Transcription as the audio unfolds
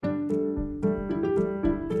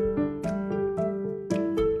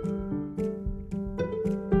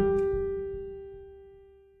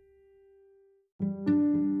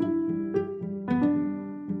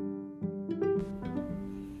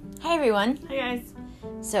everyone. Hi guys.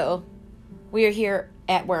 So, we are here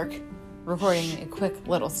at work recording a quick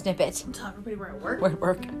little snippet. Tell everybody we're at work. We're at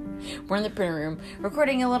work. We're in the printer room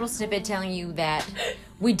recording a little snippet telling you that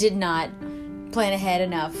we did not plan ahead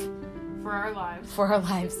enough For our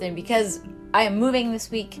lives. And because I am moving this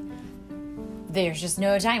week, there's just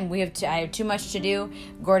no time. I have too much to do.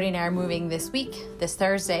 Gordy and I are moving this week, this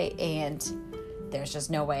Thursday, and there's just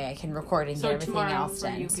no way I can record and get everything else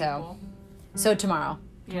done. So tomorrow.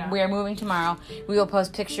 Yeah. We are moving tomorrow. We will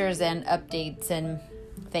post pictures and updates and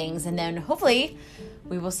things, and then hopefully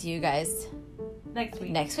we will see you guys Next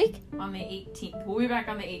week. On the 18th. We'll be back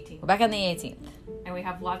on the 18th. We're back on the 18th. And we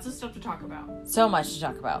have lots of stuff to talk about. So much to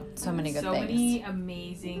talk about. So many good things. So many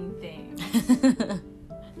amazing things.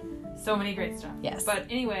 So many great stuff. Yes. But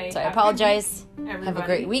anyway. So I apologize. Everybody. Have a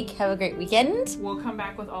great week. Have a great weekend. We'll come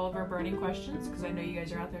back with all of our burning questions because I know you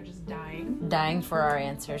guys are out there just dying. Dying for our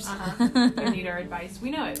answers. You need our advice. We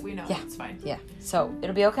know it. Yeah. It's fine. Yeah. So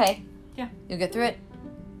it'll be okay. Yeah. You'll get through it.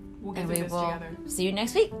 We'll get And through we this will together. see you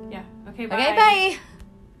next week. Yeah. Okay, bye. Okay,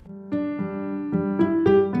 bye.